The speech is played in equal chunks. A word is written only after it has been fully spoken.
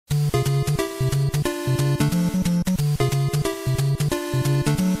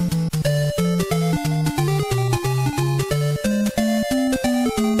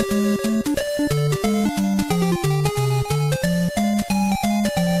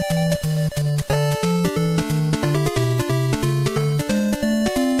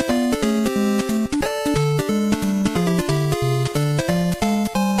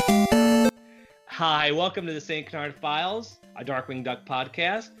welcome to the St. Canard Files, a Darkwing Duck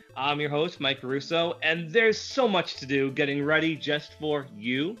podcast. I'm your host, Mike Russo, and there's so much to do getting ready just for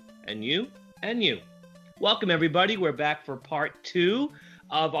you and you and you. Welcome, everybody. We're back for part 2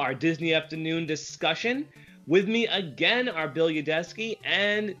 of our Disney Afternoon discussion. With me again are Bill Udesky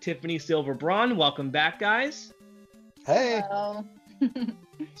and Tiffany Silver-Braun. Welcome back, guys. Hey. Hello.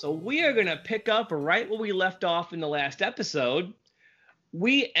 So we are going to pick up right where we left off in the last episode.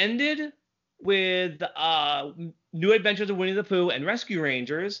 We ended with New Adventures of Winnie the Pooh and Rescue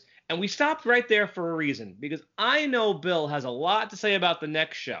Rangers, and we stopped right there for a reason, because I know Bill has a lot to say about the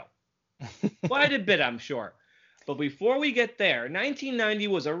next show. Quite a bit, I'm sure. But before we get there, 1990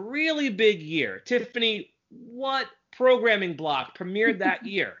 was a really big year. Tiffany, what programming block premiered that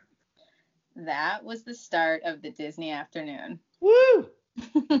year? That was the start of the Disney Afternoon. Woo!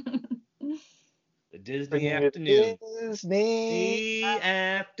 The Disney Afternoon. Disney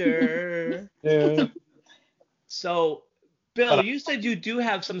After. Yeah. So, Bill, you said you do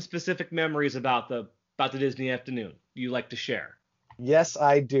have some specific memories about the Disney Afternoon you like to share. Yes,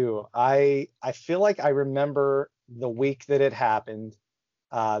 I do. I feel like I remember the week that it happened,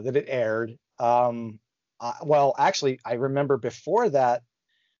 that it aired. Well, actually, I remember before that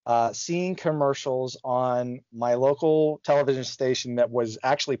seeing commercials on my local television station that was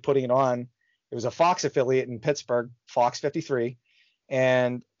actually putting it on. It was a Fox affiliate in Pittsburgh, Fox 53,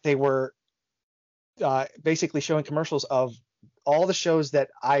 and they were basically showing commercials of all the shows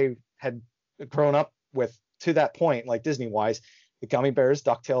that I had grown up with to that point, like Disney-wise, the Gummy Bears,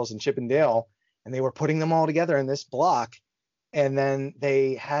 DuckTales, and Chip and Dale, and they were putting them all together in this block. And then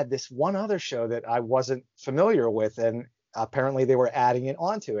they had this one other show that I wasn't familiar with, and apparently they were adding it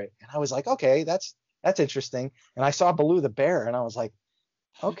onto it. And I was like, okay, that's interesting. And I saw Baloo the Bear, and I was like,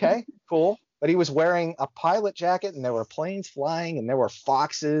 okay, cool. But he was wearing a pilot jacket, and there were planes flying, and there were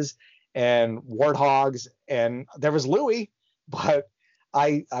foxes and warthogs, and there was Louie. But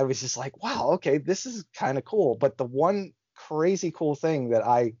I was just like, wow, okay, this is kind of cool. But the one crazy cool thing that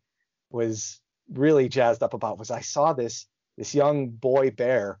I was really jazzed up about was I saw this young boy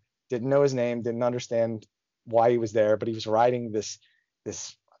bear, didn't know his name, didn't understand why he was there, but he was riding this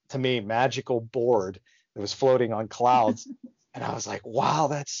to me magical board that was floating on clouds. And I was like, wow,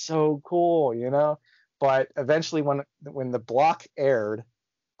 that's so cool, you know? But eventually when the block aired,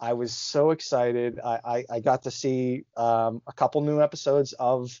 I was so excited. I got to see a couple new episodes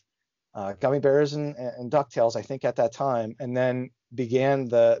of Gummy Bears and DuckTales, I think, at that time, and then began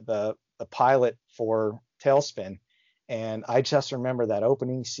the pilot for Tailspin. And I just remember that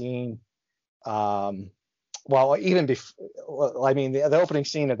opening scene. Well, even before, I mean, the opening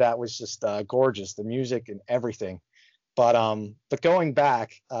scene of that was just gorgeous, the music and everything. But going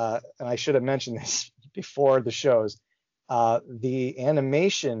back, and I should have mentioned this before the shows, the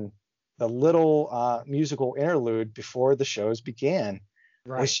animation, the little musical interlude before the shows began,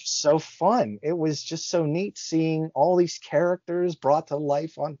 was just so fun. It was just so neat seeing all these characters brought to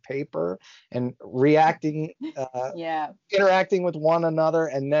life on paper and reacting, interacting with one another,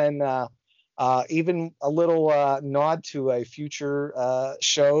 and then even a little nod to a future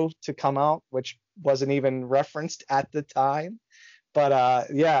show to come out, which wasn't even referenced at the time. But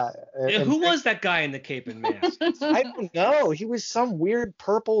who was that guy in the cape and mask? I don't know. He was some weird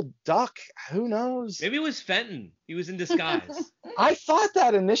purple duck. Who knows? Maybe it was Fenton. He was in disguise. I thought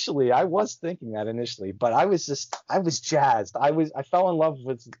that initially. I was thinking that initially, but I was jazzed. I fell in love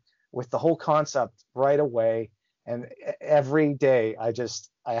with the whole concept right away. And every day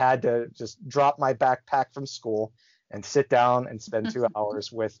I had to just drop my backpack from school and sit down and spend 2 hours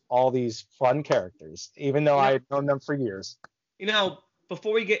with all these fun characters, even though I had known them for years. You know,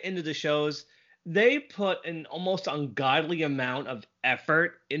 before we get into the shows, they put an almost ungodly amount of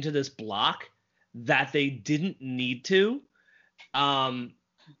effort into this block that they didn't need to. Not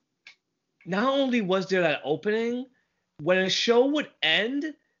only was there that opening, when a show would end,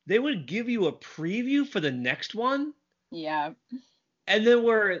 they would give you a preview for the next one. Yeah. And there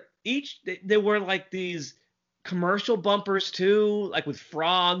were like these commercial bumpers too, like with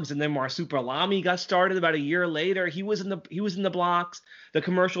frogs, and then Marsupilami got started about a year later. He was in the blocks, the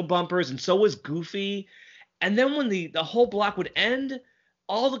commercial bumpers, and so was Goofy. And then when the whole block would end,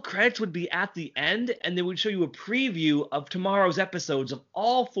 all the credits would be at the end, and they would show you a preview of tomorrow's episodes of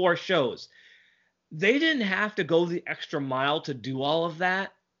all 4 shows. They didn't have to go the extra mile to do all of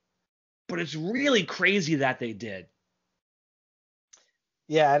that, but it's really crazy that they did.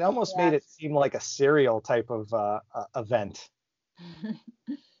 Yeah, it almost made it seem like a serial type of event.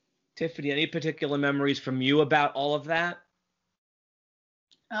 Tiffany, any particular memories from you about all of that?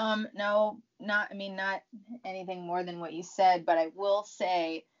 No, not anything more than what you said, but I will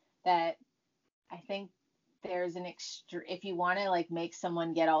say that I think there's an if you want to like make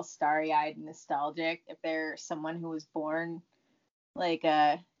someone get all starry-eyed and nostalgic, if they're someone who was born like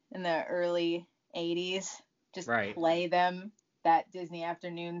in the early 80s, just Right. play them that Disney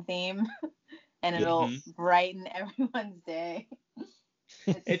Afternoon theme and it'll Mhm. brighten everyone's day.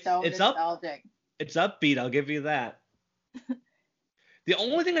 It's so it's nostalgic. It's upbeat, I'll give you that. The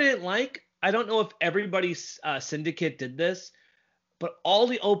only thing I didn't like, I don't know if everybody's Syndicate did this, but all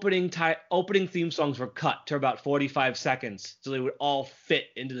the opening theme songs were cut to about 45 seconds, so they would all fit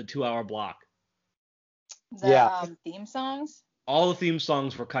into the 2-hour block. The Yeah. Theme songs? All the theme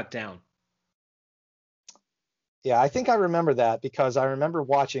songs were cut down. Yeah, I think I remember that because I remember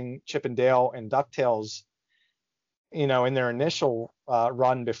watching Chip and Dale and DuckTales, in their initial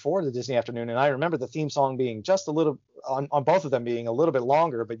run before the Disney Afternoon, and I remember the theme song being just a little on both of them being a little bit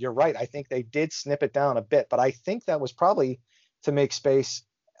longer. But you're right, I think they did snip it down a bit. But I think that was probably to make space,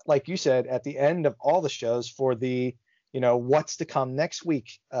 like you said, at the end of all the shows for the what's to come next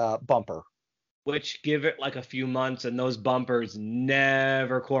week bumper. Which give it like a few months, and those bumpers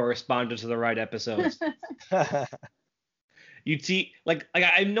never corresponded to the right episodes. You'd see, like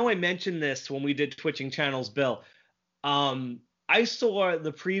I know I mentioned this when we did Twitching Channels, Bill. I saw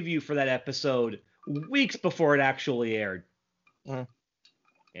the preview for that episode weeks before it actually aired. Mm.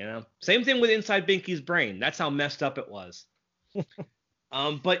 Same thing with Inside Binky's Brain. That's how messed up it was.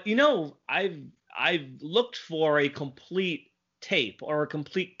 But I've looked for a complete tape or a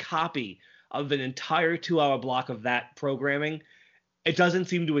complete copy of an entire 2-hour block of that programming. It doesn't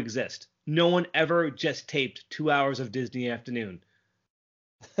seem to exist. No one ever just taped 2 hours of Disney Afternoon.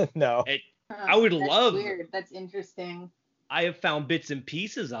 No. I would love. Weird. That's interesting. I have found bits and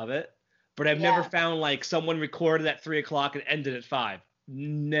pieces of it, but I've never found like someone recorded at 3 o'clock and ended at 5.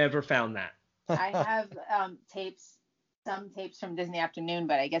 Never found that. I have some tapes from Disney Afternoon,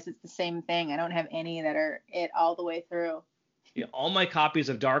 but I guess it's the same thing. I don't have any that are it all the way through. Yeah, all my copies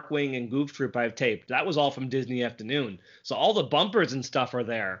of Darkwing and Goof Troop I've taped. That was all from Disney Afternoon. So all the bumpers and stuff are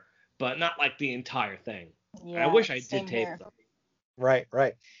there, but not like the entire thing. Yeah, I wish I did tape here. them. Right.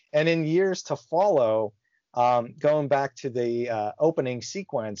 And in years to follow, going back to the opening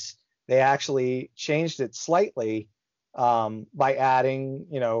sequence, they actually changed it slightly by adding,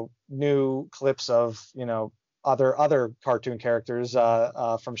 new clips of, other cartoon characters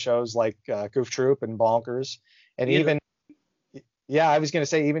from shows like Goof Troop and Bonkers, and even. Yeah, I was going to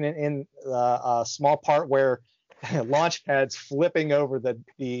say even in a small part where Launchpad's flipping over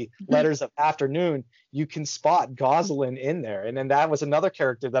the letters of afternoon, you can spot Gosalyn in there. And then that was another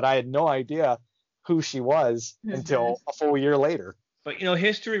character that I had no idea who she was until a full year later. But,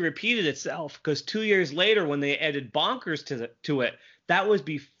 history repeated itself because 2 years later when they added Bonkers to it, that was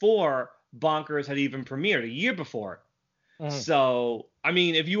before Bonkers had even premiered, a year before. So, I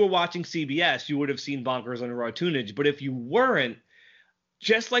mean, if you were watching CBS, you would have seen Bonkers on Raw Tunage. But if you weren't,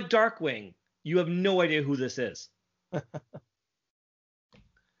 just like Darkwing, you have no idea who this is.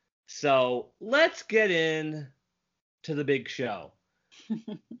 So let's get in to the big show.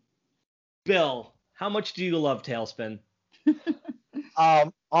 Bill, how much do you love TaleSpin?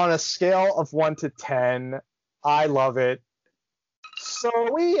 On a scale of 1 to 10, I love it so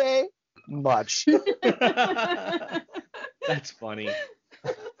much. That's funny.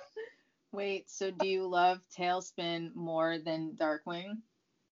 Wait, so do you love TaleSpin more than Darkwing?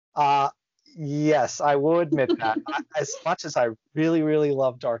 Yes, I will admit that. As much as I really, really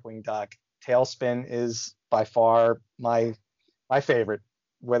love Darkwing Duck, TaleSpin is by far my favorite,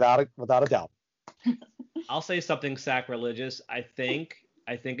 without a doubt. I'll say something sacrilegious. I think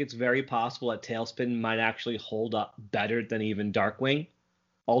it's very possible that TaleSpin might actually hold up better than even Darkwing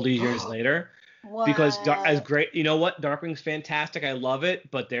all these years later. What? Because as great, you know what? Darkwing's fantastic. I love it,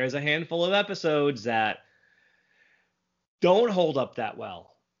 but there's a handful of episodes that don't hold up that well.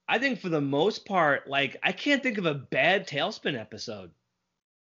 I think for the most part, like, I can't think of a bad TaleSpin episode.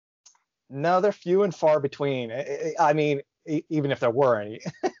 No, they're few and far between. I mean, even if there were any.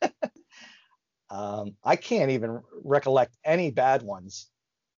 I can't even recollect any bad ones.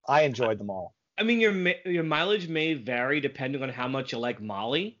 I enjoyed them all. I mean, your mileage may vary depending on how much you like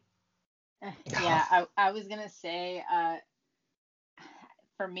Molly. Yeah, I was going to say,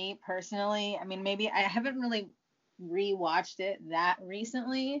 for me personally, I mean, maybe I haven't really rewatched it that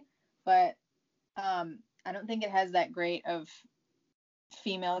recently, but I don't think it has that great of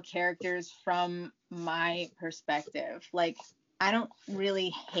female characters from my perspective. Like, I don't really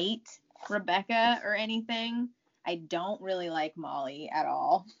hate Rebecca or anything. I don't really like Molly at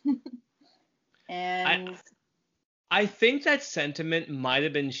all. And I think that sentiment might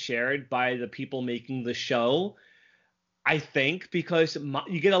have been shared by the people making the show. I think because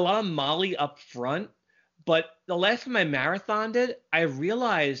you get a lot of Molly up front, But the last time I marathoned it, I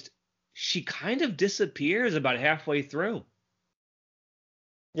realized she kind of disappears about halfway through.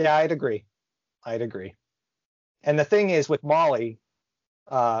 Yeah, I'd agree. I'd agree. And the thing is with Molly,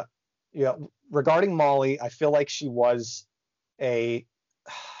 uh, regarding Molly, I feel like she was a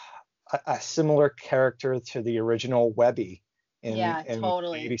a similar character to the original Webby Yeah, in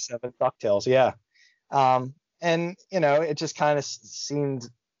totally. 87 DuckTales. Yeah. And it just kind of seemed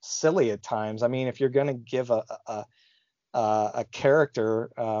silly at times. I mean, if you're going to give a character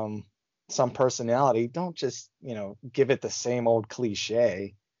some personality, don't just give it the same old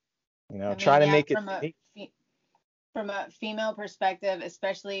cliche. I Try mean, to yeah, make it unique. from a female perspective,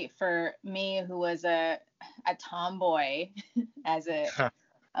 especially for me who was a tomboy as a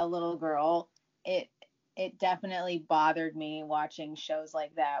little girl, it definitely bothered me watching shows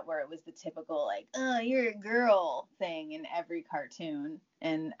like that where it was the typical like, oh, you're a girl thing in every cartoon,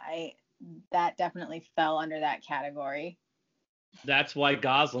 and that definitely fell under that category. That's why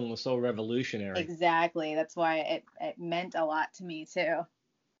Goslin was so revolutionary. Exactly. That's why it meant a lot to me too.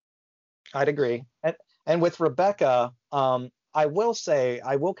 I'd agree. And with Rebecca, I will say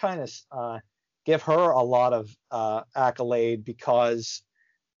I will kind of give her a lot of accolade because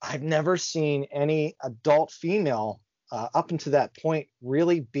I've never seen any adult female up until that point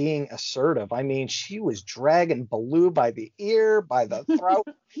really being assertive. I mean, she was dragging Baloo by the ear, by the throat.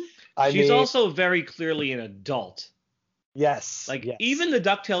 She's also very clearly an adult. Yes. Like, yes. even the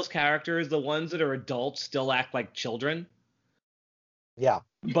DuckTales characters, the ones that are adults, still act like children. Yeah.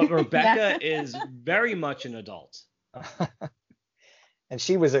 But Rebecca is very much an adult. And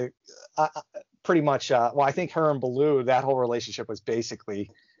she was pretty much, well, I think her and Baloo, that whole relationship was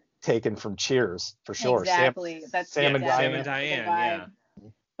basically taken from Cheers, for sure. Exactly. That's Sam and Diane, yeah.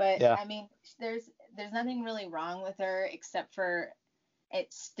 But, yeah. I mean, there's nothing really wrong with her except for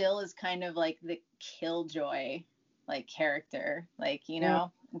it still is kind of like the Killjoy like character, like yeah.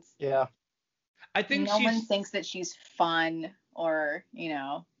 I think no one thinks that she's fun or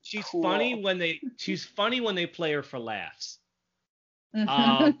she's cool. funny when they play her for laughs.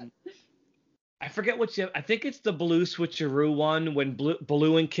 I forget I think it's the Baloo Switcheroo one when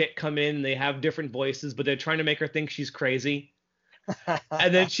Baloo and Kit come in and they have different voices, but they're trying to make her think she's crazy.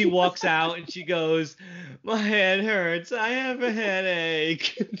 And then she walks out and she goes, "My head hurts. I have a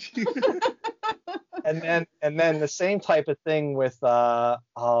headache." and then the same type of thing with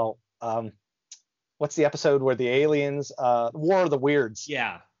what's the episode where the aliens War of the Weirds?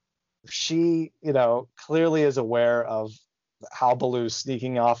 Yeah. She, clearly is aware of how Baloo's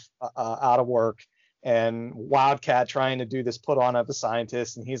sneaking off out of work and Wildcat trying to do this put on of a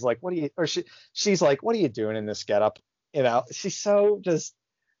scientist, and he's like, she's like, "What are you doing in this getup?" She's so just,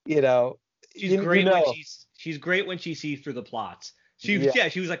 she's great when she's great when she sees through the plots. She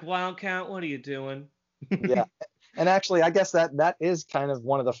was like, "Wildcat, what are you doing?" Yeah. And actually, I guess that is kind of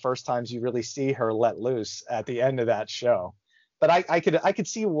one of the first times you really see her let loose at the end of that show. But I could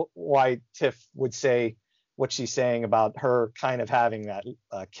see why Tiff would say what she's saying about her kind of having that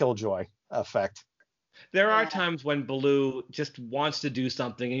Killjoy effect. There are times when Baloo just wants to do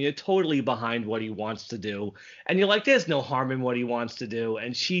something and you're totally behind what he wants to do. And you're like, there's no harm in what he wants to do.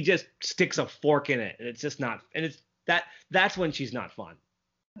 And she just sticks a fork in it. And it's just not. And it's that's when she's not fun.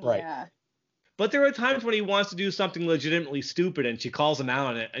 Right. Yeah. But there are times when he wants to do something legitimately stupid and she calls him out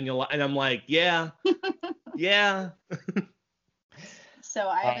on it. And I'm like, yeah, yeah. So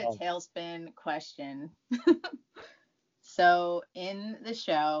I have a tailspin question. So in the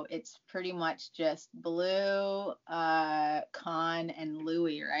show, it's pretty much just Baloo, Khan, and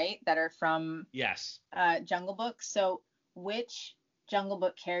Louie, right? That are from Jungle Book. So which Jungle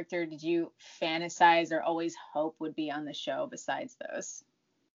Book character did you fantasize or always hope would be on the show besides those?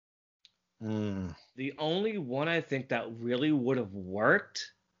 The only one I think that really would have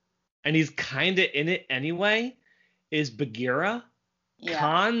worked, and he's kind of in it anyway, is Bagheera. Yeah.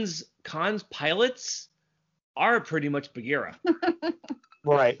 Khan's pilots are pretty much Bagheera.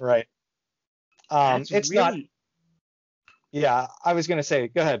 Right. It's really... not. Yeah, I was gonna say.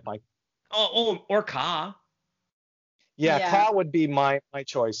 Go ahead, Mike. Or Kaa. Yeah, Kaa would be my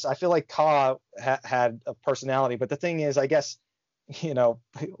choice. I feel like Kaa had a personality, but the thing is, I guess,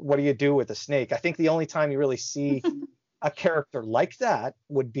 what do you do with a snake? I think the only time you really see a character like that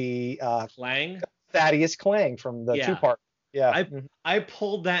would be Clang. Thaddeus Clang from the two-part. Yeah. I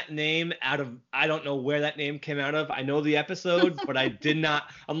pulled that name out of, I don't know where that name came out of. I know the episode, but I did not.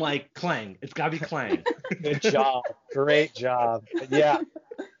 I'm like, Clang. It's got to be Clang. Good job. Great job. Yeah.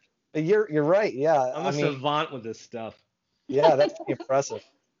 You're right. Yeah. I'm a savant with this stuff. Yeah, that's impressive.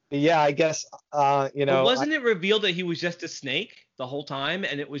 But yeah, I guess, But wasn't it revealed that he was just a snake the whole time?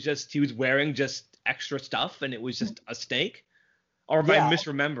 And it was just, he was wearing just extra stuff and it was just a snake? Or am I Yeah.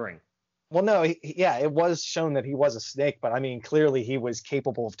 misremembering? Well, no, yeah, it was shown that he was a snake, but I mean, clearly he was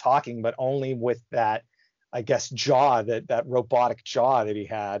capable of talking, but only with that, I guess, jaw, that robotic jaw that he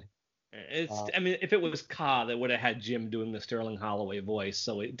had. I mean, if it was Ka, that would have had Jim doing the Sterling Holloway voice,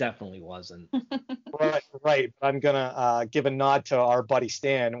 so it definitely wasn't. Right. But I'm gonna give a nod to our buddy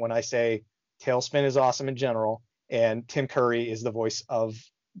Stan when I say Tailspin is awesome in general, and Tim Curry is the voice of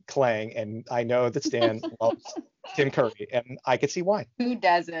Clang, and I know that Stan loves Tim Curry, and I could see why. Who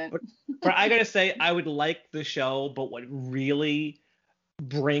doesn't? But I gotta say, I would like the show, but what really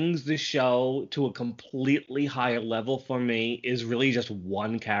brings the show to a completely higher level for me is really just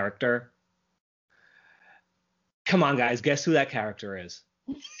one character. Come on, guys, guess who that character is?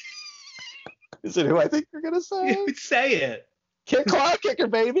 Is it who I think you're gonna say? Say it. Kid Cloud Kicker,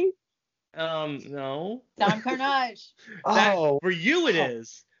 baby. No. Don Carnage. Oh, For you it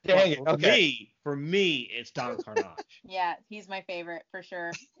is. dang But it. Okay. For me, it's Don Carnage. Yeah, he's my favorite for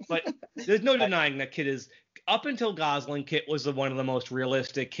sure. But there's no denying that Kid is, up until Gosling, Kid was one of the most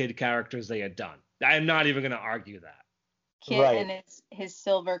realistic Kid characters they had done. I'm not even going to argue that. Kid Right. and his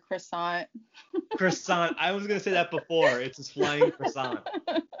silver croissant. Croissant. I was going to say that before. It's his flying croissant.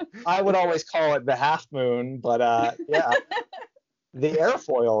 I would always call it the half moon, but yeah, the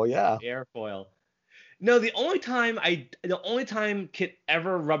airfoil, yeah. Airfoil. No, the only time Kit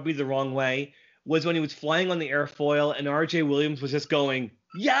ever rubbed me the wrong way was when he was flying on the airfoil and R.J. Williams was just going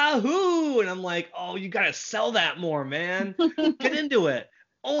Yahoo, and I'm like, oh, you gotta sell that more, man. Get into it.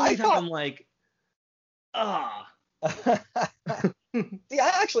 Only time I'm like, See,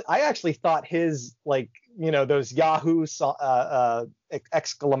 I actually thought his, like, those Yahoo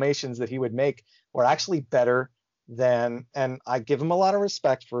exclamations that he would make were actually better than, and I give him a lot of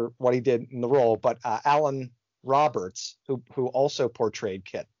respect for what he did in the role, but Alan Roberts, who also portrayed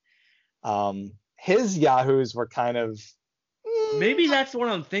Kit, his Yahoos were kind of maybe that's what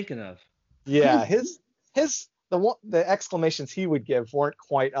I'm thinking of. yeah, the exclamations he would give weren't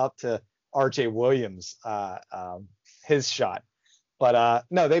quite up to R.J. Williams his shot. But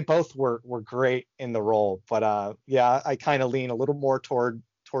no, they both were great in the role. But yeah, I kind of lean a little more toward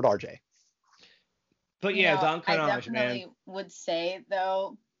RJ. But yeah, Don I Carnage, definitely man. would say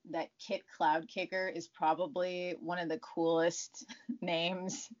though that Kit Cloud Kicker is probably one of the coolest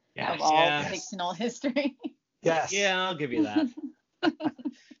names of all fictional history. Yes. Yeah, I'll give you that.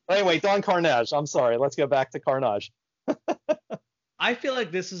 Anyway, Don Carnage. I'm sorry. Let's go back to Carnage. I feel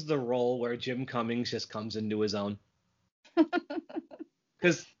like this is the role where Jim Cummings just comes into his own.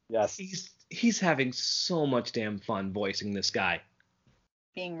 Because yes, he's having so much damn fun voicing this guy.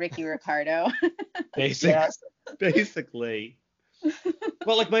 Being Ricky Ricardo. Basically.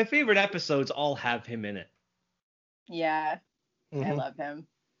 Well, like my favorite episodes all have him in it. Yeah, mm-hmm. I love him.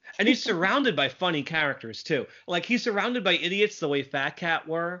 And he's surrounded by funny characters too. Like he's surrounded by idiots the way Fat Cat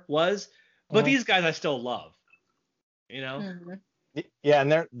was, but these guys I still love. Mm-hmm. Yeah,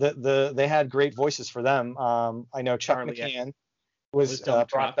 and they had great voices for them. I know Chuck McCann was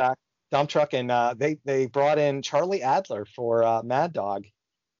brought back, Dump Truck, and they brought in Charlie Adler for Mad Dog,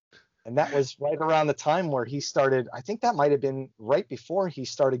 and that was right around the time where he started. I think that might have been right before he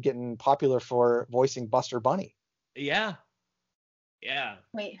started getting popular for voicing Buster Bunny. Yeah. Yeah.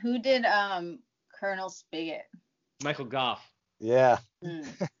 Wait, who did Colonel Spigot? Michael Goff. Yeah. Mm.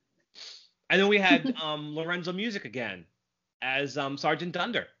 And then we had Lorenzo Music again as Sergeant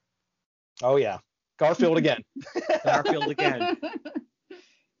Dunder. Oh yeah, Garfield again. Garfield again.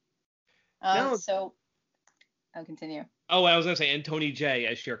 So, I'll continue. Oh, I was gonna say, and Tony J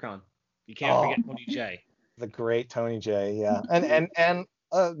as Shere Khan. You can't forget Tony J. The great Tony J. Yeah, and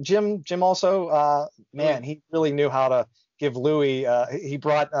Jim also, man, he really knew how to give Louis. He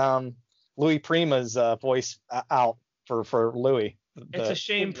brought Louis Prima's voice out for Louis. It's a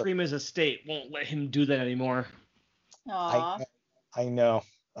shame Prima's estate won't let him do that anymore. Aww. I know.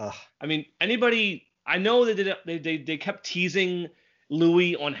 I mean, I know they kept teasing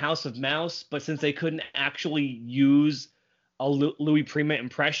Louis on House of Mouse, but since they couldn't actually use a Louis Prima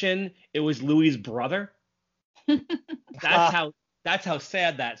impression, it was Louis's brother. That's how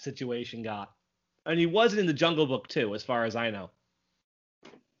sad that situation got. And he wasn't in the Jungle Book too, as far as I know.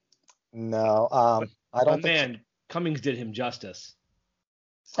 No, I don't think. Man, Cummings did him justice.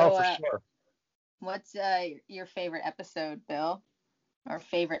 So, for sure. What's your favorite episode, Bill? Or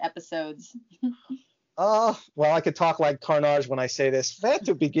favorite episodes? Well, I could talk like Carnage when I say this. Where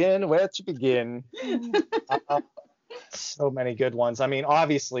to begin? So many good ones. I mean,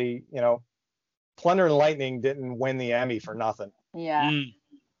 obviously, Plunder and Lightning didn't win the Emmy for nothing. Yeah.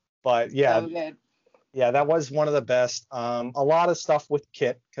 But yeah, so good. Yeah, that was one of the best. A lot of stuff with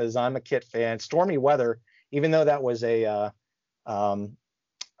Kit because I'm a Kit fan. Stormy Weather, even though that was a um,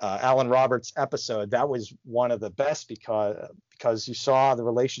 Alan Roberts episode, that was one of the best because you saw the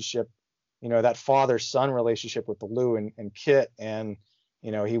relationship, that father-son relationship with Baloo and Kit, and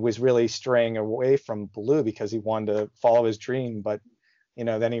he was really straying away from Baloo because he wanted to follow his dream, but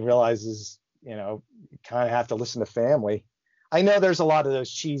then he realizes you kind of have to listen to family. I know there's a lot of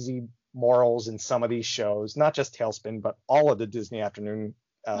those cheesy morals in some of these shows, not just Tailspin, but all of the Disney afternoon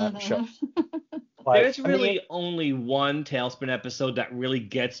shows. But, There's really only one Tailspin episode that really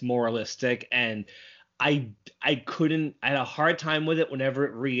gets moralistic, and I had a hard time with it whenever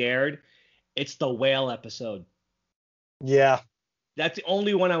it re-aired. It's the whale episode. Yeah. That's the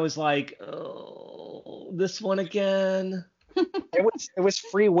only one I was like, oh, this one again. It was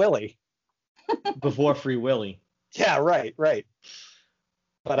Free Willy. Before Free Willy. Yeah, right.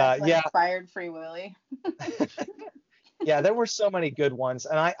 But yeah. Inspired Free Willy. Yeah, there were so many good ones,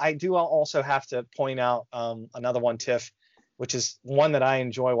 and I do also have to point out another one, Tiff, which is one that I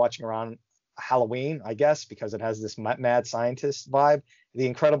enjoy watching around Halloween, I guess, because it has this mad scientist vibe. The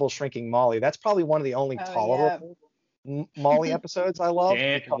Incredible Shrinking Molly. That's probably one of the only tolerable Molly episodes I love.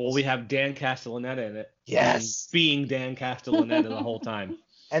 Well, we have Dan Castellaneta in it. Yes, being Dan Castellaneta the whole time.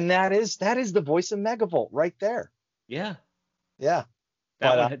 And that is the voice of Megavolt right there. Yeah.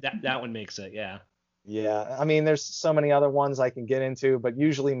 That one makes it. Yeah. Yeah, I mean, there's so many other ones I can get into, but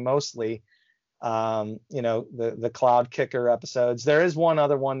usually mostly, the Cloud Kicker episodes. There is one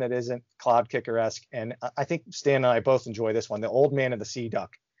other one that isn't Cloud Kicker-esque, and I think Stan and I both enjoy this one, The Old Man and the Sea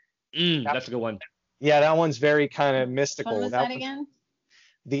Duck. That's a good one. Yeah, that one's very kind of mystical. What was that again?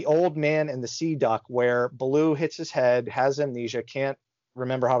 The Old Man and the Sea Duck, where Baloo hits his head, has amnesia, can't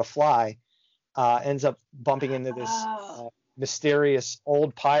remember how to fly, ends up bumping into this mysterious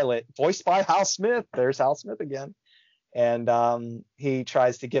old pilot voiced by Hal Smith. There's Hal Smith again. And he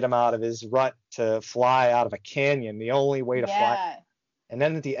tries to get him out of his rut to fly out of a canyon, the only way to fly. And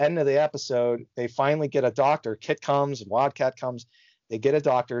then at the end of the episode, they finally get a doctor. Kit comes, Wildcat comes. They get a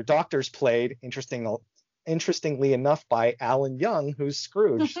doctor. Doctor's played, interestingly enough, by Alan Young, who's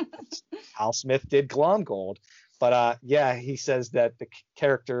Scrooge. Hal Smith did Glomgold. But yeah, he says that the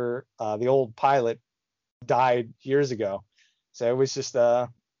character, the old pilot, died years ago. So it was just a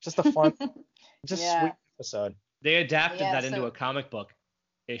fun, sweet episode. They adapted that into a comic book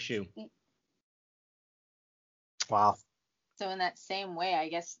issue. Wow. So in that same way, I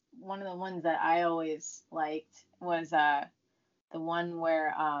guess one of the ones that I always liked was the one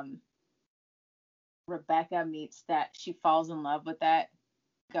where Rebecca she falls in love with that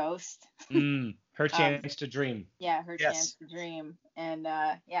ghost. Her chance to dream. Yeah, her chance to dream. And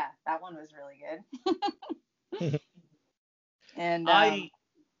that one was really good. And wait,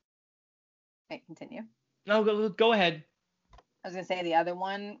 continue. No, go ahead. I was gonna say the other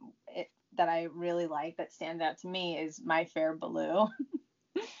one that I really like that stands out to me is My Fair Baloo.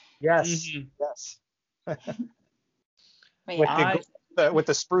 Yes. Yes. With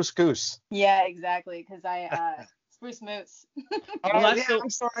the spruce goose. Yeah, exactly. Because spruce moose. I'm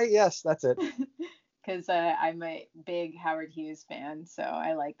sorry. Yes, that's it. Because I'm a big Howard Hughes fan, so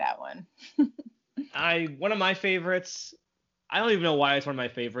I like that one. One of my favorites. I don't even know why it's one of my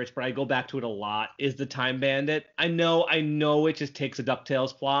favorites, but I go back to it a lot, is The Time Bandit. I know it just takes a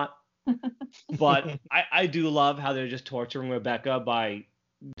DuckTales plot, but I do love how they're just torturing Rebecca by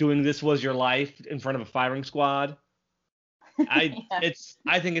doing This Was Your Life in front of a firing squad. I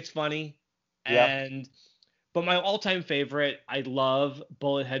think it's funny. Yep. But my all-time favorite, I love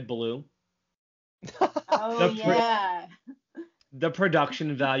Bullethead Baloo. The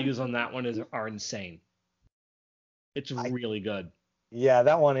production values on that one are insane. It's really good. Yeah,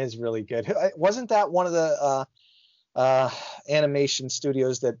 that one is really good. Wasn't that one of the animation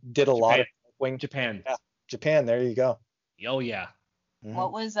studios that did a lot of Wing? Japan. Yeah, Japan. There you go. Oh yeah. Mm-hmm.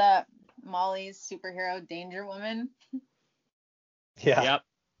 What was Molly's superhero Danger Woman? Yeah.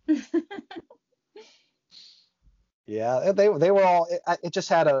 Yep. Yeah, they were all. It just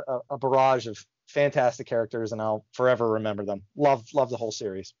had a barrage of fantastic characters, and I'll forever remember them. Love the whole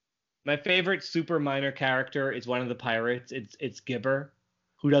series. My favorite super minor character is one of the pirates. It's Gibber,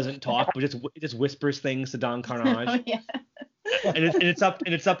 who doesn't talk but just whispers things to Don Carnage. Oh, yeah. and it's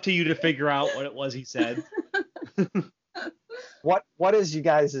up to you to figure out what it was he said. What is you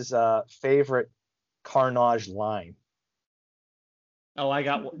guys' favorite Carnage line? Oh, I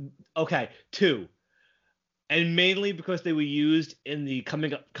got one. Okay, two. And mainly because they were used in the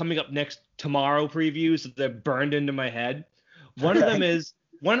coming up next tomorrow previews, so they're burned into my head. One of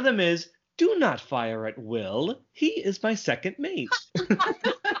them is, do not fire at Will. He is my second mate.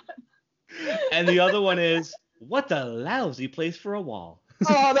 And the other one is, what the lousy place for a wall.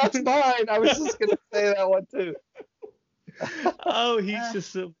 Oh, that's mine. I was just gonna say that one too. Oh, he's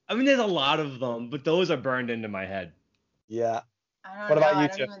just so. I mean, there's a lot of them, but those are burned into my head. Yeah. I don't What know. about you, I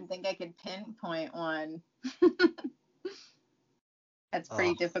don't Chip? even think I could pinpoint one. That's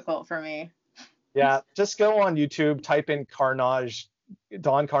pretty Oh. difficult for me. Yeah, just go on YouTube, type in Carnage,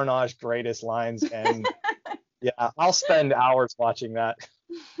 Don Carnage greatest lines, and yeah, I'll spend hours watching that.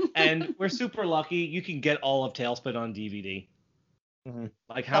 And we're super lucky. You can get all of Tailspin on DVD. Mhm.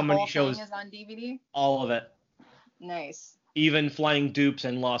 Like how The many whole shows? thing is on DVD? All of it. Nice. Even Flying Dupes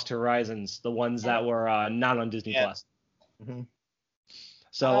and Lost Horizons, the ones that were not on Disney Yeah. Plus. Mhm.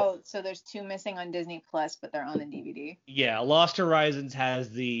 So so there's 2 missing on Disney Plus, but they're on the DVD. yeah, Lost Horizons has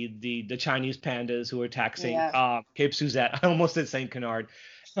the Chinese pandas who are taxing Cape Suzette. I almost said Saint Canard.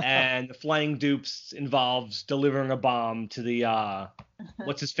 And the Flying Dupes involves delivering a bomb to the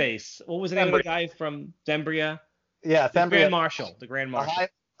what's his face? What was the name of the guy from Thembria? Yeah, The Thembria, Grand Marshal. The Grand the Marshal.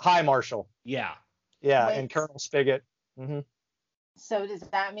 High Marshal. Yeah. Yeah, Wait. and Colonel Spigot. Hmm. So does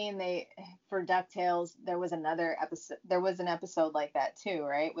that mean for DuckTales, there was an episode like that too,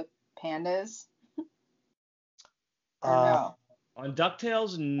 right? With pandas? Or no? On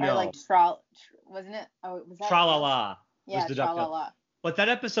DuckTales, Or no. like wasn't it? Oh, was that? Tra-la-la Yeah, was the DuckTales. Tra-la-la. But that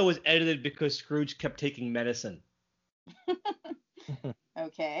episode was edited because Scrooge kept taking medicine.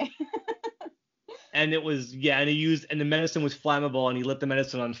 Okay. And it was, and the medicine was flammable, and he lit the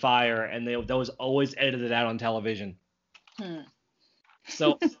medicine on fire, and that was always edited out on television.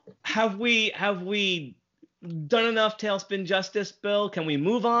 So have we done enough Tailspin justice, Bill? Can we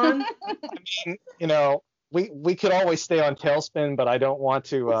move on? I mean, we could always stay on Tailspin, but I don't want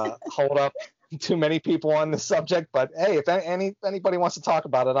to hold up too many people on this subject. But hey, if anybody wants to talk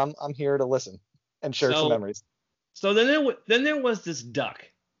about it, I'm here to listen and share some memories. So then there was this duck.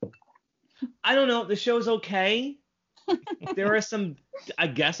 I don't know. The show's okay. There are some, I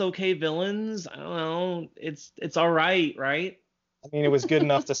guess, okay villains. I don't know. It's all right, right? I mean, it was good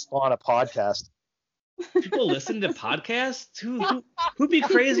enough to spawn a podcast. People listen to podcasts? Who'd be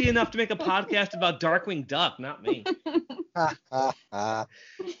crazy enough to make a podcast about Darkwing Duck? Not me.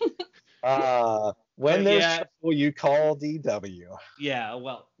 When there's trouble, you call DW. Yeah,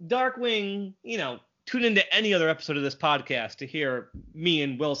 well, Darkwing, tune into any other episode of this podcast to hear me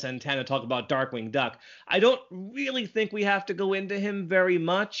and Will Santana talk about Darkwing Duck. I don't really think we have to go into him very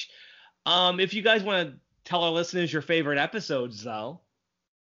much. If you guys want to tell our listeners your favorite episodes, though.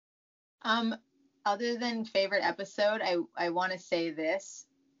 Other than favorite episode, I want to say this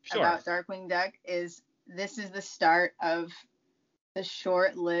about Darkwing Duck is this is the start of the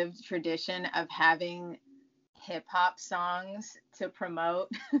short-lived tradition of having hip-hop songs to promote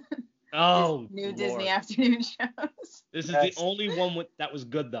new Lord. Disney afternoon shows. This is the only one that was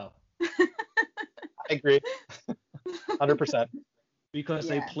good, though. I agree. 100%. Because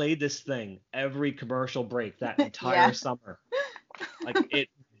they played this thing every commercial break that entire summer. Like, it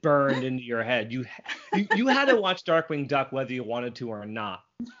burned into your head. You had to watch Darkwing Duck whether you wanted to or not.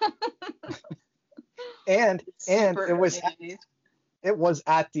 And it was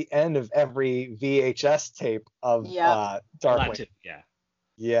at the end of every VHS tape of Darkwing.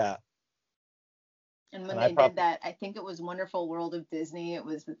 Yeah. And when they did that, I think it was Wonderful World of Disney. It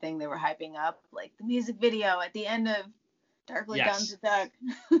was the thing they were hyping up, like the music video at the end of Darkwing Comes to Duck.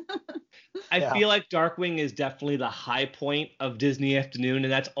 I feel like Darkwing is definitely the high point of Disney Afternoon,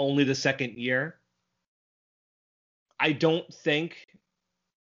 and that's only the second year. I don't think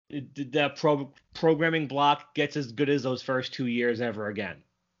the programming block gets as good as those first 2 years ever again.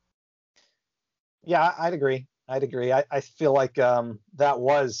 Yeah, I'd agree. I feel like that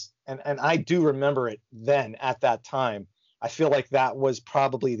was, and I do remember it then at that time. I feel like that was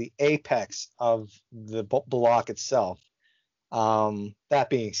probably the apex of the block itself. That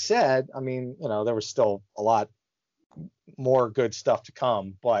being said, I mean, there was still a lot more good stuff to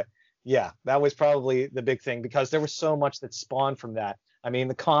come, but yeah, that was probably the big thing because there was so much that spawned from that. I mean,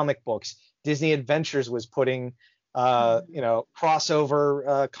 the comic books, Disney Adventures was putting,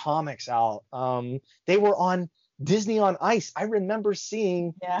 crossover comics out. They were on Disney on Ice. I remember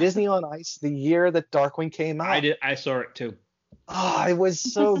seeing Disney on Ice the year that Darkwing came out. I saw it too. Oh, it was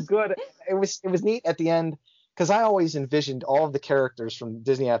so good. It was neat at the end because I always envisioned all of the characters from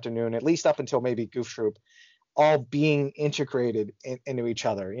Disney Afternoon, at least up until maybe Goof Troop, all being integrated into each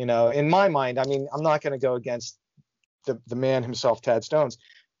other. In my mind, I mean, I'm not going to go against the man himself, Tad Stones,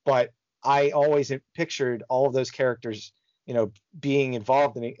 but I always pictured all of those characters, being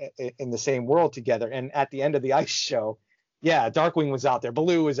involved in the same world together. And at the end of the Ice show, Yeah, Darkwing was out there,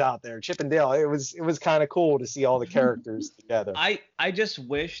 Baloo was out there, Chip and Dale. It was kind of cool to see all the characters together. I just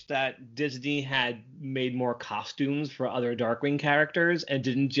wish that Disney had made more costumes for other Darkwing characters and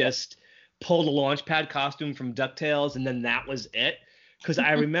didn't just pull the Launchpad costume from DuckTales and then that was it. Because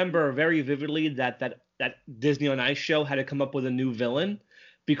I remember very vividly that Disney on Ice show had to come up with a new villain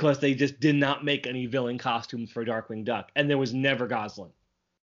because they just did not make any villain costumes for Darkwing Duck, and there was never Goslin.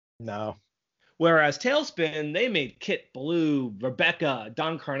 No. Whereas Tailspin, they made Kit, Baloo, Rebecca,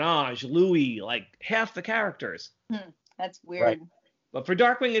 Don Carnage, Louie, like half the characters. That's weird. Right. But for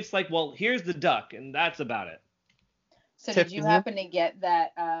Darkwing, it's like, well, here's the duck, and that's about it. So did you happen to get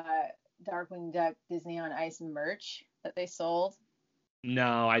that Darkwing Duck Disney on Ice merch that they sold?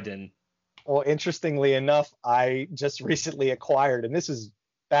 No, I didn't. Well, interestingly enough, I just recently acquired, and this is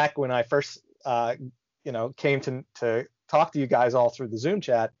back when I first, came to talk to you guys all through the Zoom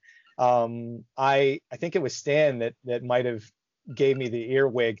chat. I think it was Stan that might have gave me the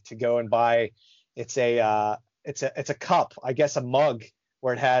earwig to go and buy. It's a cup, I guess a mug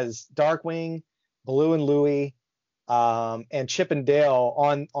where it has Darkwing, Baloo and Louie, and Chip and Dale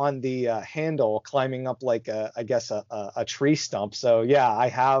on the handle climbing up like a tree stump. So yeah, I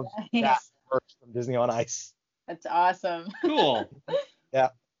have that merch from Disney on Ice. That's awesome. Cool. Yeah.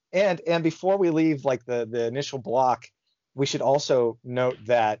 And before we leave like the initial block, we should also note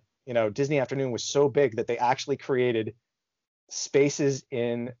that Disney Afternoon was so big that they actually created spaces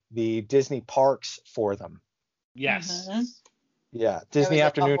in the Disney parks for them. Yes. Mm-hmm. Yeah, Disney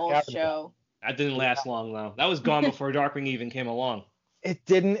Afternoon. A whole show. That didn't last long though. That was gone before Darkwing even came along. It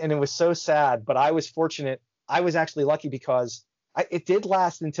didn't, and it was so sad. But I was fortunate. I was actually lucky because it did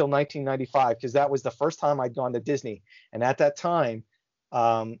last until 1995 because that was the first time I'd gone to Disney. And at that time,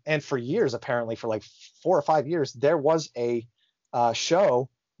 and for years apparently, for like 4 or 5 years, there was a show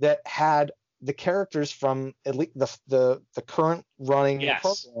that had the characters from at least the current running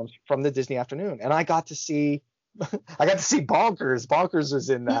programs from the Disney Afternoon, and I got to see Bonkers. Bonkers was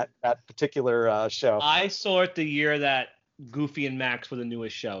in that particular show. I saw it the year that Goofy and Max were the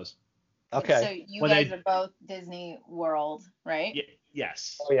newest shows. Okay. So you guys are both Disney World, right?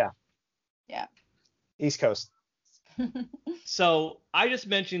 Yes. Oh yeah. Yeah. East Coast. So I just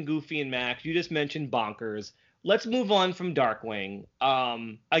mentioned Goofy and Max. You just mentioned Bonkers. Let's move on from Darkwing.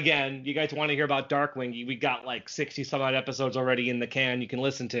 Again, you guys want to hear about Darkwing? We got like 60 some odd episodes already in the can you can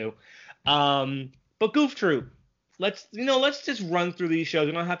listen to. But Goof Troop. Let's just run through these shows.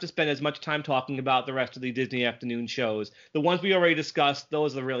 We don't have to spend as much time talking about the rest of the Disney Afternoon shows. The ones we already discussed,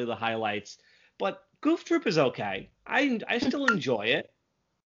 those are really the highlights. But Goof Troop is okay. I still enjoy it.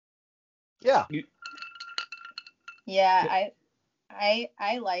 Yeah. Yeah,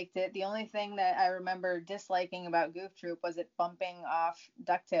 I liked it. The only thing that I remember disliking about Goof Troop was it bumping off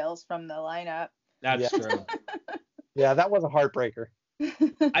DuckTales from the lineup. That's true. Yeah, that was a heartbreaker.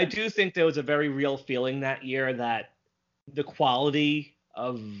 I do think there was a very real feeling that year that the quality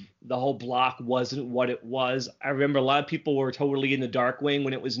of the whole block wasn't what it was. I remember a lot of people were totally into Darkwing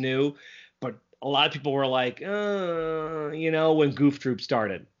when it was new, but a lot of people were like, when Goof Troop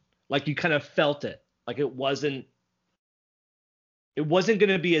started. Like you kind of felt it. Like it wasn't going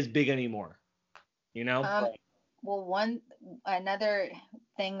to be as big anymore, Well, another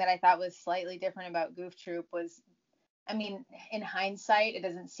thing that I thought was slightly different about Goof Troop was, I mean, in hindsight, it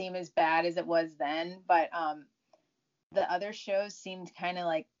doesn't seem as bad as it was then, but the other shows seemed kind of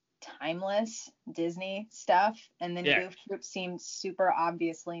like timeless Disney stuff, and then Goof Troop seemed super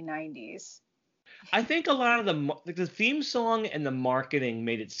obviously 90s. I think a lot of the theme song and the marketing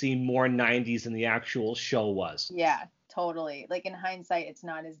made it seem more 90s than the actual show was. Yeah, totally. Like in hindsight, it's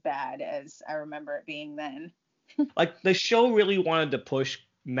not as bad as I remember it being then. Like the show really wanted to push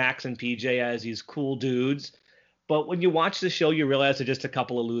Max and PJ as these cool dudes, but when you watch the show, you realize they're just a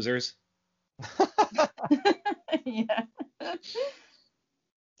couple of losers. Yeah.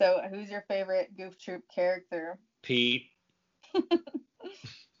 So, who's your favorite Goof Troop character? Pete.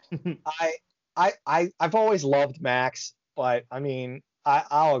 I've always loved Max, but I mean,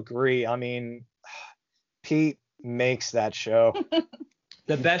 I'll agree. I mean, Pete makes that show.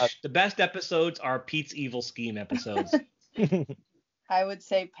 The best episodes are Pete's Evil Scheme episodes. I would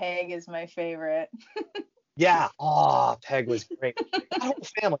say Peg is my favorite. Yeah. Oh, Peg was great. That whole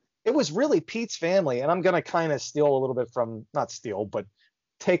family. It was really Pete's family, and I'm gonna kind of steal a little bit from, not steal, but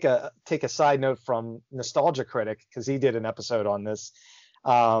take a side note from Nostalgia Critic, because he did an episode on this.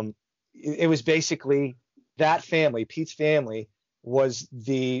 It was basically that family, Pete's family, was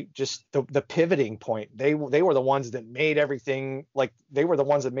the pivoting point. They were the ones that made everything, like they were the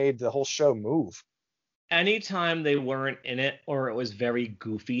ones that made the whole show move. Anytime they weren't in it or it was very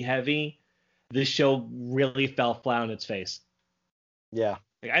goofy heavy, this show really fell flat on its face. Yeah.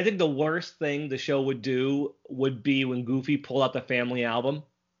 Like, I think the worst thing the show would do would be when Goofy pulled out the family album.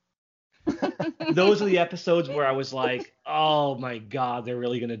 Those are the episodes where I was like, oh my God, they're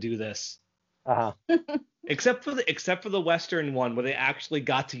really gonna do this. Uh-huh. Except for the Western one where they actually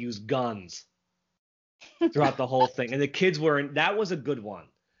got to use guns throughout the whole thing. And the kids weren't. That was a good one.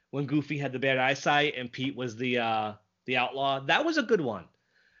 When Goofy had the bad eyesight and Pete was the outlaw. That was a good one.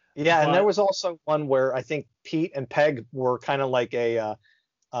 Yeah, and there But was also one where I think Pete and Peg were kind of like they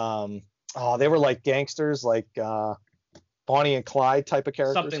were like gangsters, like Bonnie and Clyde type of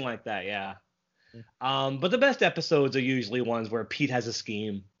characters. something like that, yeah. But the best episodes are usually ones where Pete has a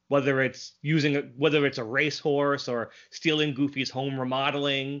scheme, whether it's a racehorse or stealing Goofy's home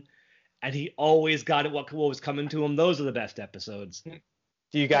remodeling, and he always got it what was coming to him. Those are the best episodes.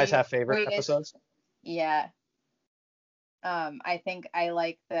 Do you guys have favorite episodes? Yeah. I think I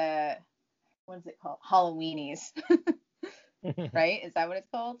like what is it called? Halloweenies. Right? Is that what it's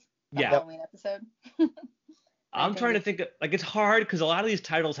called? The Yeah. Halloween episode. I'm trying to think like it's hard because a lot of these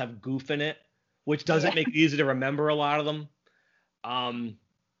titles have goof in it, which doesn't make it easy to remember a lot of them.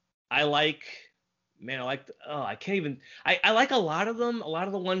 I like I can't even I like a lot of them. A lot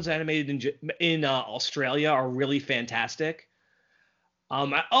of the ones animated in Australia are really fantastic.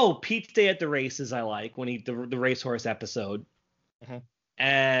 Pete's Day at the Races I like when the racehorse episode. Mm-hmm.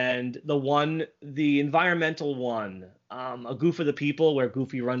 And the environmental one, A Goof of the People, where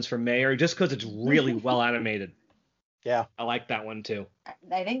Goofy runs for mayor, just because it's really well animated. Yeah. I like that one too.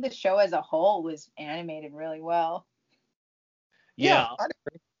 I think the show as a whole was animated really well. Yeah. I'd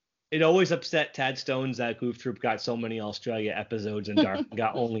agree. It always upset Tad Stones that Goof Troop got so many Australia episodes and Dark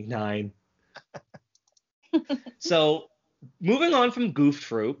got only 9. So, moving on from Goof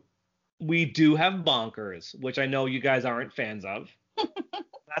Troop, we do have Bonkers, which I know you guys aren't fans of.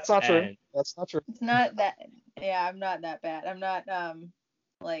 That's not true. That's not true. It's not that. Yeah, I'm not that bad. I'm not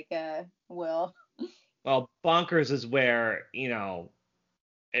like Will. Well, Bonkers is where,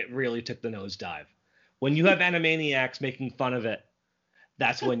 it really took the nosedive. When you have Animaniacs making fun of it,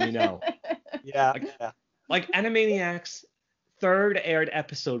 that's when you know. Yeah. Like Animaniacs' third aired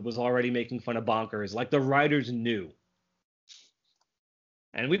episode was already making fun of Bonkers. Like the writers knew.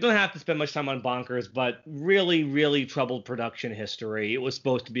 And we don't have to spend much time on Bonkers, but really, really troubled production history. It was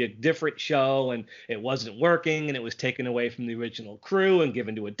supposed to be a different show, and it wasn't working, and it was taken away from the original crew and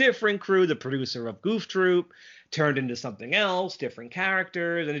given to a different crew. The producer of Goof Troop turned into something else, different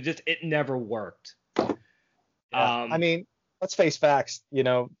characters, and it never worked. Yeah. I mean, let's face facts.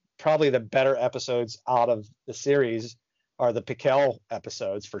 Probably the better episodes out of the series are the Piquel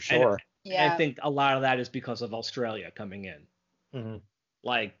episodes for sure. And I think a lot of that is because of Australia coming in. Mm-hmm.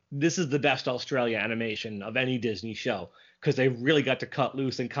 Like, this is the best Australia animation of any Disney show because they really got to cut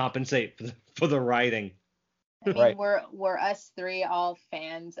loose and compensate for the writing. I mean, were us three all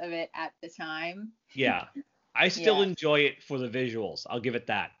fans of it at the time? Yeah. I still enjoy it for the visuals. I'll give it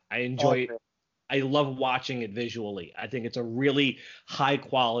that. I enjoy it. I love watching it visually. I think it's a really high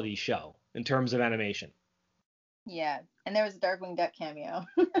quality show in terms of animation. Yeah. And there was a Darkwing Duck cameo.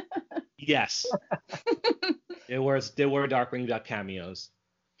 Yes. There were Darkwing Duck cameos.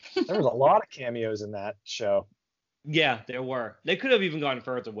 There was a lot of cameos in that show. Yeah, there were. They could have even gone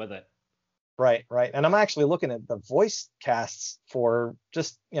further with it. Right. And I'm actually looking at the voice casts for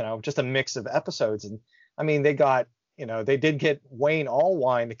just a mix of episodes. And I mean, they did get Wayne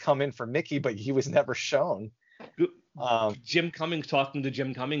Allwine to come in for Mickey, but he was never shown. Jim Cummings talking to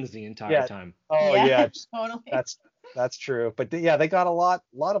Jim Cummings the entire time. Oh yeah, Totally. That's true. But they got a lot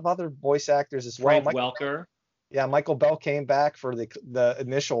of other voice actors as well. Frank Welker. Yeah, Michael Bell came back for the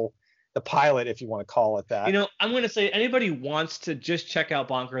initial, the pilot, if you want to call it that. I'm going to say anybody wants to just check out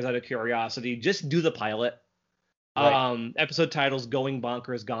Bonkers out of curiosity, just do the pilot. Right. Episode titles Going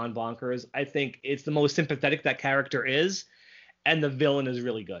Bonkers, Gone Bonkers. I think it's the most sympathetic that character is, and the villain is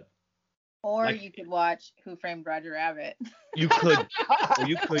really good. Or you could watch Who Framed Roger Rabbit. You could. Or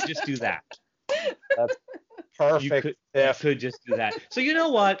you could just do that. That's perfect. You could just do that. So you know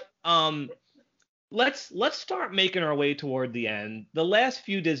what? Let's start making our way toward the end. The last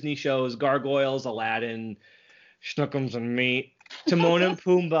few Disney shows, Gargoyles, Aladdin, Schnookums and Me, Timon and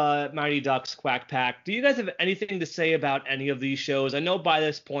Pumbaa, Mighty Ducks, Quack Pack. Do you guys have anything to say about any of these shows? I know by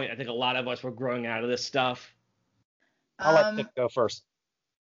this point, I think a lot of us were growing out of this stuff. I'll let Tiff go first.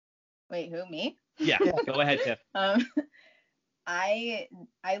 Wait, who, me? Yeah, go ahead, Tiff. I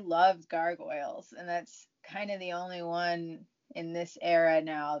loved Gargoyles, and that's kind of the only one in this era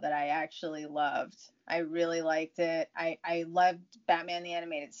now that I actually loved. I really liked it. I loved Batman the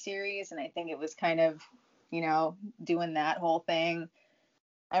Animated Series, and I think it was kind of, doing that whole thing.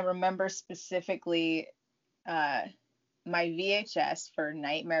 I remember specifically my VHS for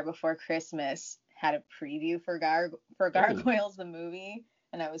Nightmare Before Christmas had a preview for Gargoyles the movie,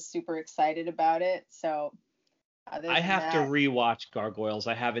 and I was super excited about it. So I have to rewatch Gargoyles.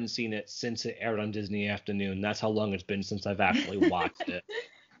 I haven't seen it since it aired on Disney Afternoon. That's how long it's been since I've actually watched it.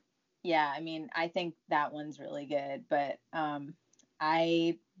 Yeah, I mean, I think that one's really good, but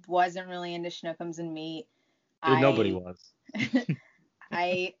I wasn't really into Schnookums and Meat. Nobody was.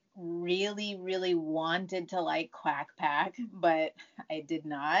 I really, really wanted to like Quack Pack, but I did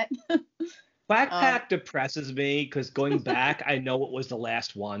not. Quack Pack depresses me because going back, I know it was the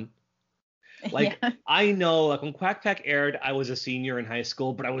last one. Like, yeah. I know, like, when Quack Pack aired, I was a senior in high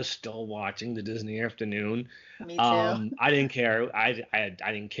school, but I was still watching the Disney Afternoon. Me too. I didn't care. I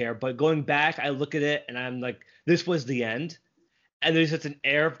didn't care. But going back, I look at it and I'm like, this was the end. And there's just an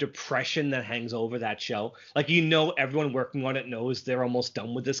air of depression that hangs over that show. Like, you know, everyone working on it knows they're almost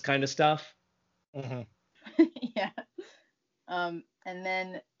done with this kind of stuff. Mm-hmm. Yeah. And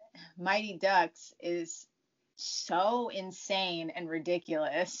then Mighty Ducks is so insane and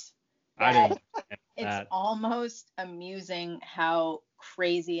ridiculous that it's almost amusing how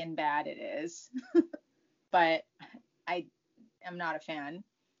crazy and bad it is. But I'm not a fan.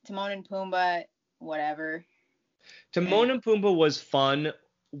 Timon and Pumbaa, whatever. Timon and Pumbaa was fun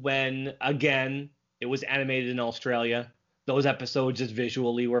when, again, it was animated in Australia. Those episodes just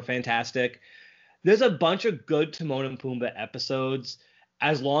visually were fantastic. There's a bunch of good Timon and Pumbaa episodes,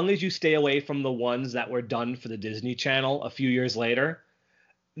 as long as you stay away from the ones that were done for the Disney Channel a few years later.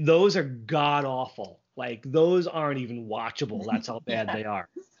 Those are god-awful. Like, those aren't even watchable. That's how bad they are.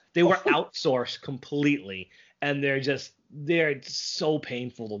 They were outsourced completely, and they're so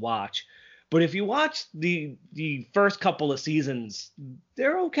painful to watch. But if you watch the first couple of seasons,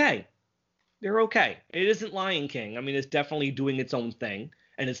 they're okay. They're okay. It isn't Lion King. I mean, it's definitely doing its own thing,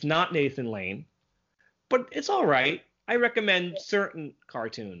 and it's not Nathan Lane. But it's all right. I recommend certain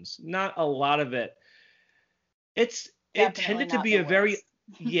cartoons. Not a lot of it. It tended to be a very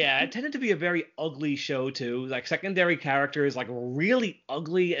it tended to be a very ugly show too. Like, secondary characters, like, really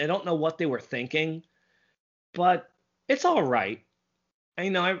ugly. I don't know what they were thinking, but it's all right.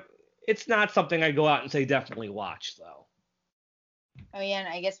 It's not something I go out and say definitely watch, though. Oh, yeah, and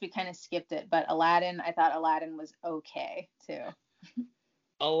I guess we kind of skipped it, but Aladdin, I thought Aladdin was okay, too.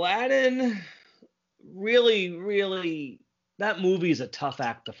 Aladdin, really, really, that movie is a tough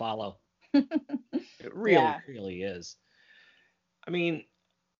act to follow. It really is. I mean,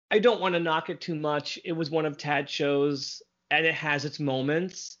 I don't want to knock it too much. It was one of Tad's shows, and it has its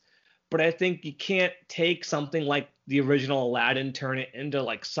moments. But I think you can't take something like the original Aladdin, turn it into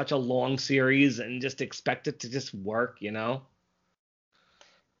like such a long series, and just expect it to just work, you know?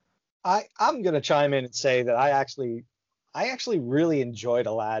 I'm gonna chime in and say that I actually really enjoyed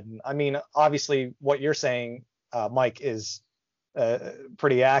Aladdin. I mean, obviously, what you're saying, Mike, is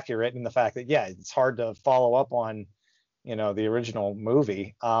pretty accurate in the fact that it's hard to follow up on, the original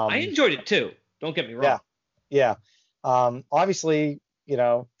movie. I enjoyed it too. Don't get me wrong. Yeah. Obviously,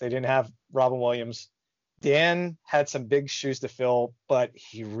 they didn't have Robin Williams. Dan had some big shoes to fill, but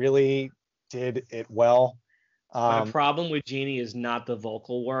he really did it well. My problem with Genie is not the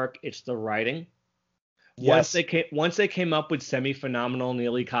vocal work; it's the writing. Yes. Once they came up with Semi-Phenomenal,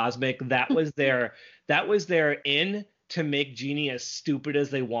 Nearly Cosmic, that was their in to make Genie as stupid as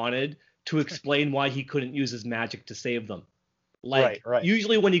they wanted, to explain why he couldn't use his magic to save them. Like, right.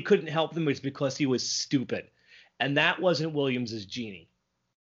 Usually when he couldn't help them, it's because he was stupid. And that wasn't Williams' Genie.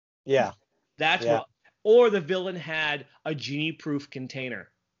 Yeah. That's what. Or the villain had a genie-proof container.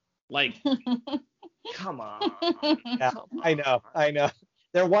 Like, come on. Yeah, I know.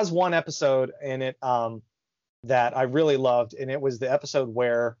 There was one episode in it that I really loved, and it was the episode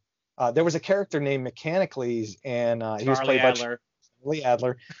where there was a character named Mechanicles, and he was played by Charlie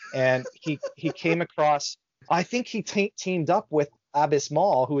Adler, and he came across. I think he teamed up with Abyss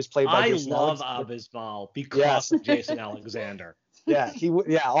Mal, who was played by Jason Alexander. I love Abyss Mal because of Jason Alexander. Yeah,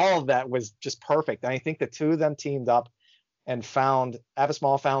 all of that was just perfect. And I think the two of them teamed up and Abyss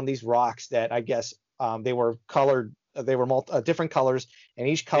Mal found these rocks that I guess they were colored. They were different colors, and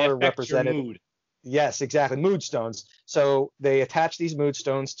each color represented your mood. Yes, exactly, mood stones. So they attached these mood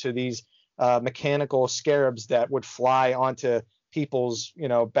stones to these mechanical scarabs that would fly onto people's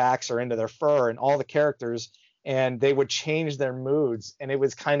backs or into their fur, and all the characters, and they would change their moods, and it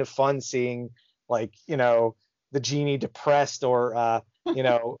was kind of fun seeing like the genie depressed, or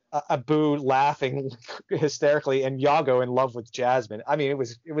Abu laughing hysterically, and Yago in love with Jasmine. I mean, it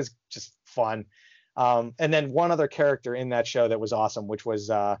was just fun. And then one other character in that show that was awesome, which was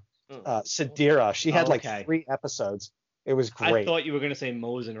Sadira. She had 3 episodes. It was I great. thought you were gonna say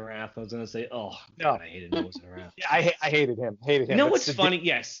Mose and Wrath. I was gonna say, oh No. God, I hated Mose and Wrath. Yeah, I hated him. Hated him. You know But what's funny?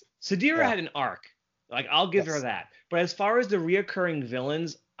 Yes, Sadira Yeah. had an arc. Like, I'll give her Yes. that. But as far as the reoccurring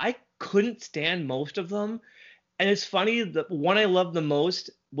villains, I couldn't stand most of them. And it's funny, the one I loved the most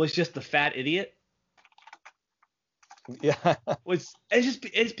was just the fat idiot. Yeah.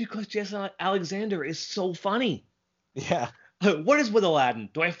 It's because Jason Alexander is so funny. Yeah. What is with Aladdin?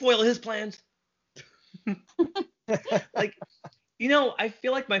 Do I foil his plans? Like, I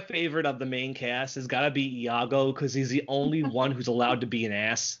feel like my favorite of the main cast has got to be Iago because he's the only one who's allowed to be an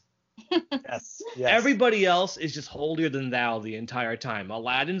ass. Yes. Yes. Everybody else is just holier than thou the entire time.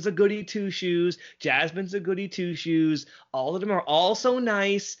 Aladdin's a goody two shoes. Jasmine's a goody two shoes. All of them are all so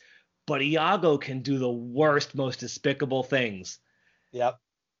nice, but Iago can do the worst, most despicable things, Yep.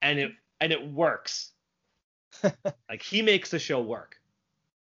 and it works. Like, he makes the show work.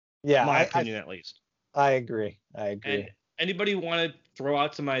 Yeah. My opinion, at least. I agree. I agree. And anybody want to throw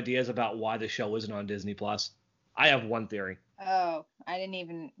out some ideas about why the show isn't on Disney Plus? I have one theory. Oh, I didn't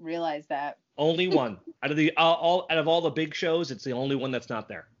even realize that. Only one. Out of all the big shows, it's the only one that's not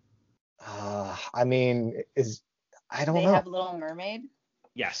there. I mean, I don't They know. have Little Mermaid.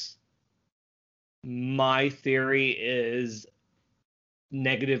 Yes. My theory is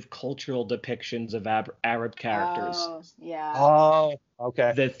negative cultural depictions of Arab characters. Oh, yeah. Oh,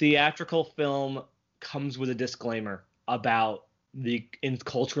 okay. The theatrical film comes with a disclaimer about the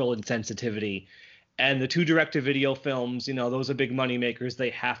cultural insensitivity. And the 2 direct-to-video films, those are big money makers. They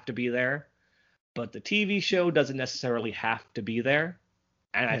have to be there. But the TV show doesn't necessarily have to be there.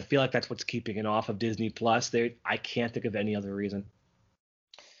 And I feel like that's what's keeping it off of Disney Plus. I can't think of any other reason.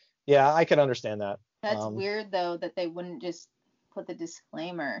 Yeah, I can understand that. That's weird, though, that they wouldn't just put the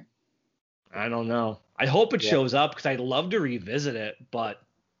disclaimer. I don't know. I hope it Yeah. shows up because I'd love to revisit it, but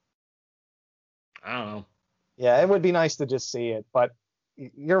I don't know. Yeah, it would be nice to just see it, but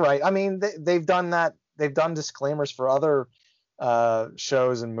you're right. I mean, they've done that. They've done disclaimers for other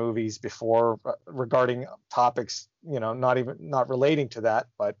shows and movies before regarding topics, not relating to that,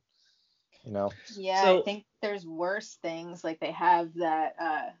 but Yeah, So- I think there's worse things. Like they have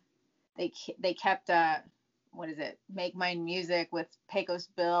that they kept what is it? Make Mine Music with Pecos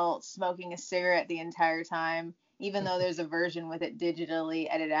Bill smoking a cigarette the entire time, even though there's a version with it digitally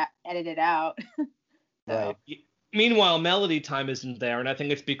edited out. So, Right. Meanwhile, Melody Time isn't there, and I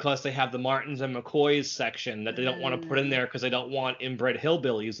think it's because they have the Martins and McCoys section that they don't want to put in there because they don't want inbred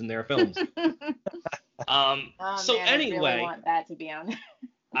hillbillies in their films. Oh, So man, I really anyway, want that to be on there.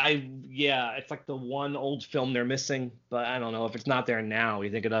 it's like the one old film they're missing, but I don't know if it's not there now.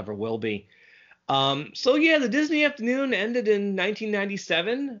 You think it ever will be? So yeah, the Disney Afternoon ended in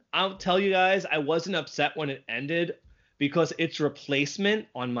 1997. I'll tell you guys, I wasn't upset when it ended because its replacement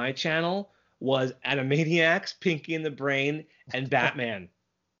on my channel was Animaniacs, Pinky and the Brain, and Batman,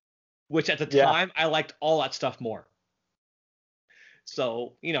 which at the Yeah. time I liked all that stuff more.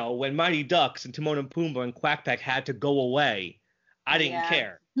 So, when Mighty Ducks and Timon and Pumbaa and Quack Pack had to go away, I didn't Yeah.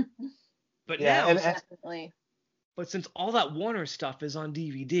 care. But Yeah, now, and- Definitely. but since all that Warner stuff is on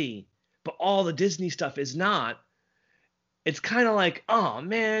DVD, but all the Disney stuff is not, it's kind of like, oh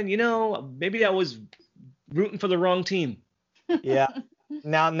man, maybe I was rooting for the wrong team. Yeah.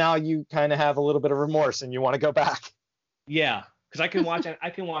 Now you kind of have a little bit of remorse and you want to go back. Yeah, because I can watch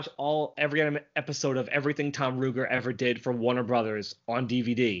every episode of everything Tom Ruger ever did for Warner Brothers on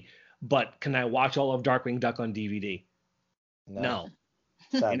DVD. But can I watch all of Darkwing Duck on DVD? No.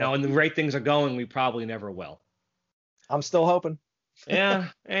 Sadly. And the rate things are going, we probably never will. I'm still hoping. Yeah,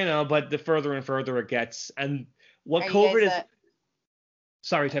 but the further and further it gets, and what Are you COVID is. guys,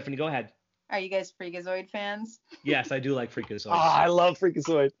 Sorry, Tiffany, go ahead. Are you guys Freakazoid fans? Yes, I do like Freakazoid. Oh, I love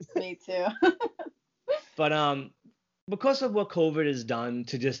Freakazoid. Me too. But because of what COVID has done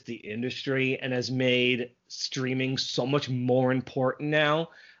to just the industry and has made streaming so much more important now,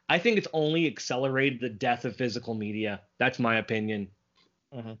 I think it's only accelerated the death of physical media. That's my opinion.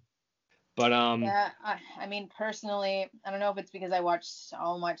 Mhm. But Yeah, I mean, personally, I don't know if it's because I watch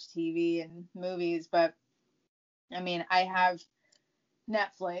so much TV and movies, but I mean, I have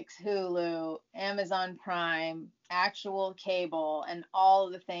Netflix, Hulu, Amazon Prime, actual cable, and all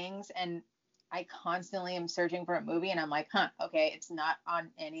of the things, and I constantly am searching for a movie, and I'm like, okay, it's not on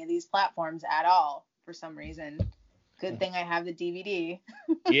any of these platforms at all for some reason. Good thing I have the DVD.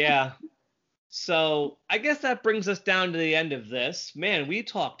 yeah. So I guess that brings us down to the end of this. Man, we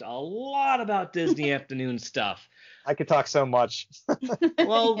talked a lot about Disney Afternoon stuff. I could talk so much.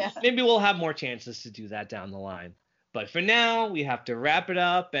 Well, Yeah. maybe we'll have more chances to do that down the line. But for now, we have to wrap it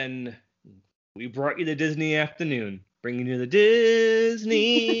up, and we brought you the Disney Afternoon, bringing you the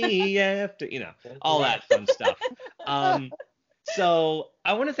Disney all that fun stuff. So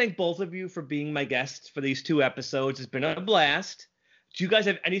I want to thank both of you for being my guests for these 2 episodes. It's been a blast. Do you guys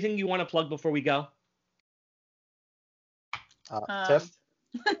have anything you want to plug before we go? Tiff?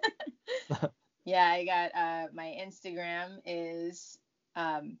 Yeah, I got my Instagram is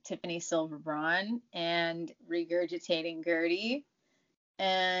Tiffany Silverbraun and Regurgitating Gertie.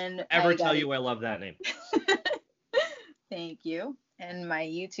 And tell you I love that name. Thank you. And my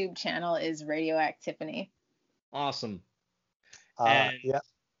YouTube channel is Radioactiffany. Awesome. Yeah.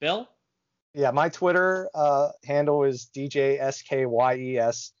 Bill? Yeah, my Twitter handle is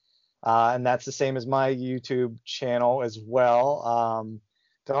DJSKYES, and that's the same as my YouTube channel as well.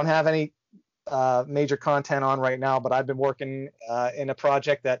 Don't have any major content on right now, but I've been working in a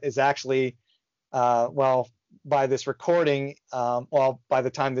project that is actually, by this recording, by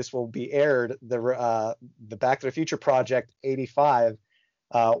the time this will be aired, the Back to the Future Project 85,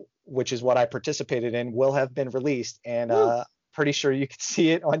 which is what I participated in, will have been released, and pretty sure you can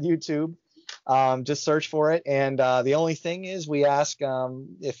see it on YouTube. Just search for it. And the only thing is, we ask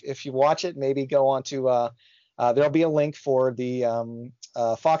if you watch it, maybe go on to there'll be a link for the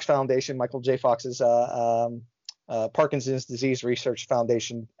Fox Foundation, Michael J. Fox's Parkinson's Disease Research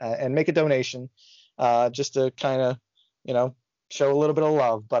Foundation, and make a donation just to kind of, show a little bit of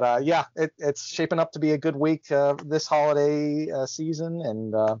love. But yeah, it's shaping up to be a good week this holiday season,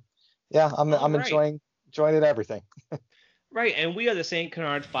 and yeah, I'm enjoying it, everything. Right, and we are the St.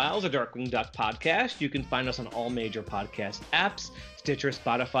 Canard Files, a Darkwing Duck podcast. You can find us on all major podcast apps: Stitcher,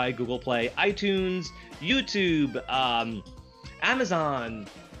 Spotify, Google Play, iTunes, YouTube, Amazon,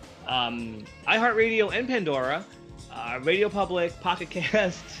 iHeartRadio, and Pandora, Radio Public, Pocket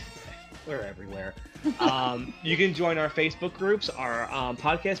Cast. We're everywhere. You can join our Facebook groups, our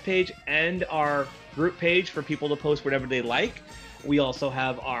podcast page, and our group page for people to post whatever they like. We also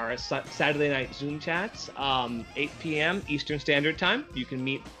have our Saturday night Zoom chats, 8 p.m. Eastern Standard Time. You can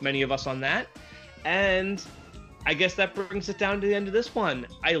meet many of us on that. And I guess that brings us down to the end of this one.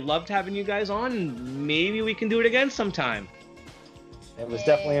 I loved having you guys on, and maybe we can do it again sometime. It was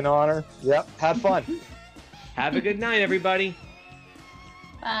definitely an honor. Yep, had fun. Have a good night, everybody.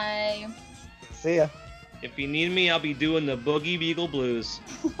 Bye. See ya. If you need me, I'll be doing the Boogie Beagle Blues.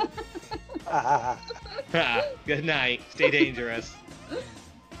 Good night. Stay dangerous.